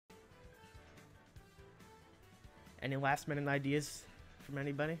Any last minute ideas from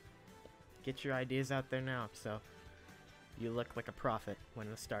anybody? Get your ideas out there now, so you look like a prophet when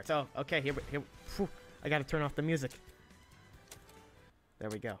it starts. Oh, okay, here. Whew, I gotta turn off the music. There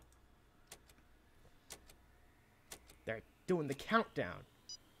we go. They're doing the countdown.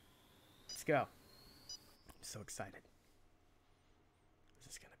 Let's go. I'm so excited. What's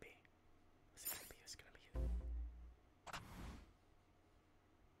this gonna be? What's it gonna be? It's gonna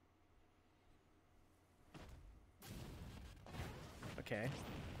be. Okay.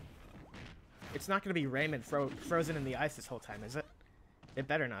 It's not gonna be Rayman frozen in the ice this whole time, is it? It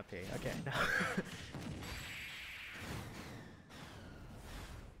better not be. Okay. No.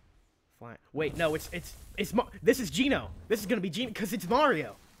 Flying. Wait, no, it's this is Geno. This is gonna be Geno because it's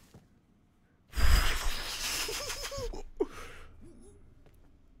Mario.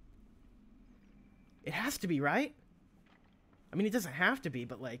 It has to be, right? I mean, it doesn't have to be,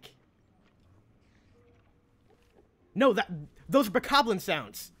 but like, no, those are bokoblin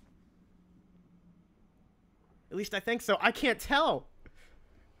sounds. At least I think so. I can't tell.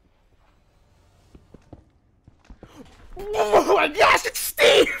 Oh my gosh, it's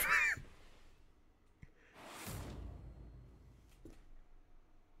Steve!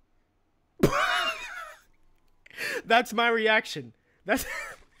 That's my reaction. That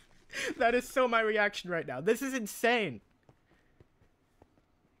is so my reaction right now. This is insane.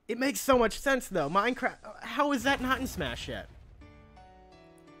 It makes so much sense though. Minecraft, how is that not in Smash yet?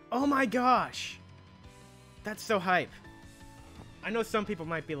 Oh my gosh. That's so hype. I know some people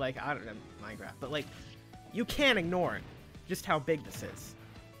might be like, I don't know Minecraft, but like, you can't ignore just how big this is.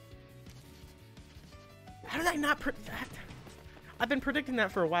 How did I not that? I've been predicting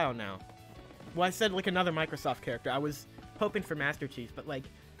that for a while now. Well, I said like another Microsoft character. I was hoping for Master Chief, but like,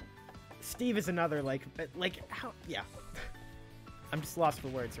 Steve is another like how? Yeah. I'm just lost for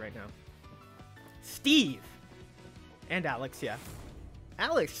words right now. Steve and Alex, yeah.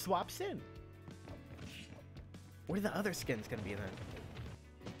 Alex swaps in. What are the other skins gonna be then?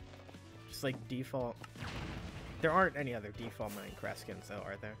 Just like default. There aren't any other default Minecraft skins though,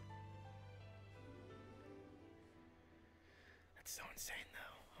 are there? That's so insane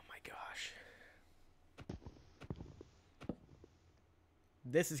though. Oh my gosh.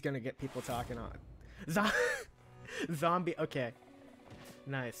 This is gonna get people talking on. Zombie, okay.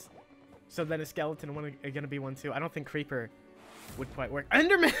 Nice. So then a skeleton one are gonna be one too. I don't think Creeper would quite work.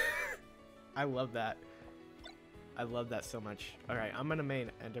 Enderman! I love that. I love that so much. Alright, I'm gonna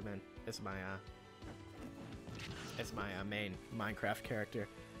main Enderman as my main Minecraft character.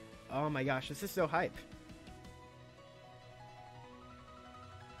 Oh my gosh, this is so hype.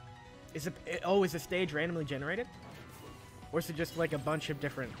 Is is the stage randomly generated? Or is it just like a bunch of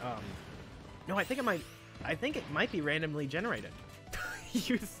different no, I think it might be randomly generated.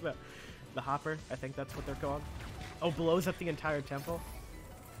 Use the hopper, I think that's what they're called. Oh, blows up the entire temple?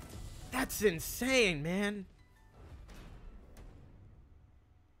 That's insane, man.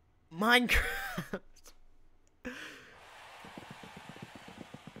 Minecraft.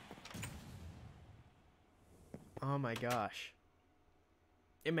 Oh my gosh.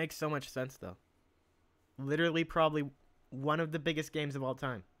 It makes so much sense though. Literally probably one of the biggest games of all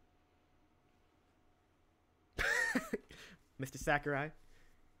time. Mr. Sakurai.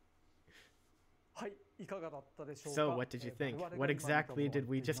 So what did you think? What exactly did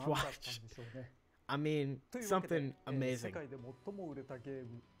we just watch? I mean, something amazing.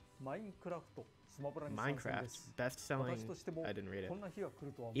 Minecraft, best-selling. I didn't read it.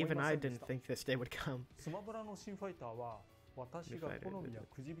 Even I didn't think this day would come.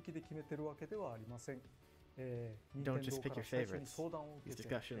 Don't just pick your favorites. These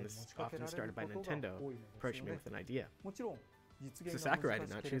discussions often started by Nintendo approaching me with an idea. So Sakurai did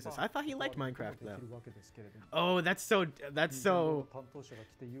not choose this. I thought he liked Minecraft though. Oh, that's so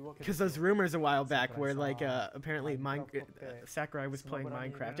because those rumors a while back where like apparently Sakurai was playing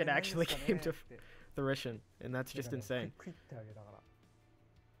Minecraft. It actually came to fruition, and that's just insane.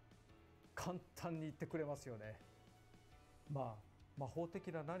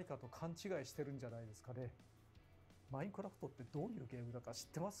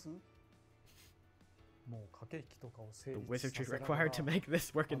 The wizardry required to make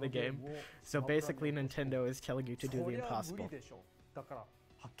this work in the game. So basically Nintendo is telling you to do the impossible.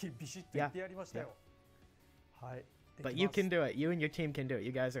 Yeah. But you can do it. You and your team can do it.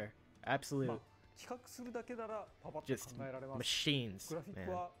 You guys are absolute just machines, man.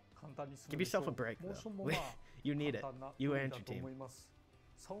 Give yourself a break though. You need it. You and your team.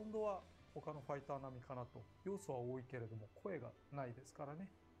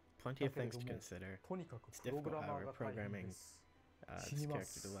 Plenty of things to consider. It's difficult, however, programming this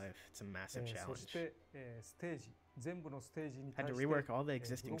character to life. It's a massive challenge. 全部のステージに Had 対 to して rework all the ブロ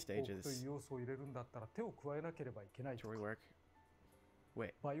existing ックオークという stages 要素を入れるんだったら手を加えなければいけない to とか rework.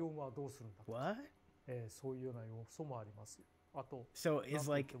 Wait, バイオームはどうするんだとか、 what? そういうような要素もあります。あと So is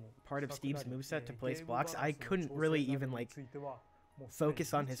like part of Steve's moveset to place blocks? I couldn't really even like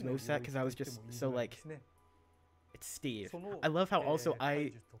focus on his moveset because I was just so like, it's Steve. I love how also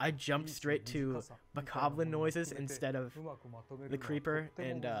I jumped straight to Bokoblin noises instead of the creeper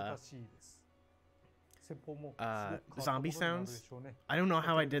and zombie sounds. I don't know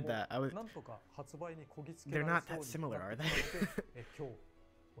how I did that. They're not that similar, are they?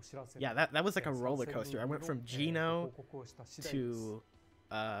 Yeah, that was like a roller coaster. I went from Geno to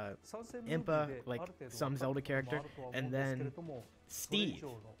Impa, like some Zelda character, and then Steve.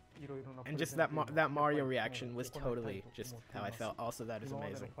 And just that Mario reaction was totally just how I felt. Also, that is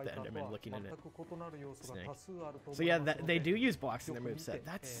amazing. The Enderman looking at it. Snake. So yeah, they do use blocks in their moveset.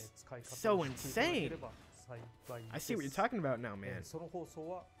 That's so insane. I see what you're talking about now, man.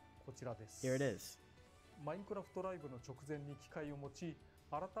 Here it is.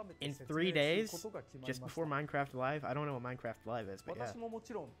 In 3 days, just before Minecraft Live. I don't know what Minecraft Live is, but yeah.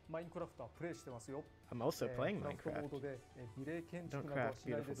 I'm also playing Minecraft. Don't craft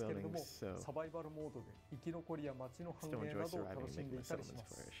beautiful buildings, so still enjoy surviving and making my settlements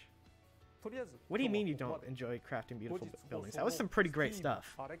flourish. What do you mean you don't enjoy crafting beautiful buildings? That was some pretty great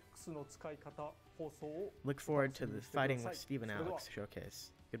stuff. Look forward to the Fighting with Steve and Alex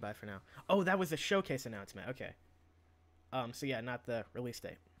showcase. Goodbye for now. Oh, that was a showcase announcement. Okay. So yeah, not the release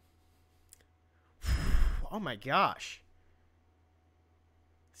date. Oh my gosh.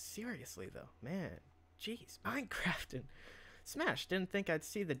 Seriously though, man. Jeez, Minecraft and Smash. Didn't think I'd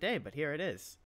see the day, but here it is.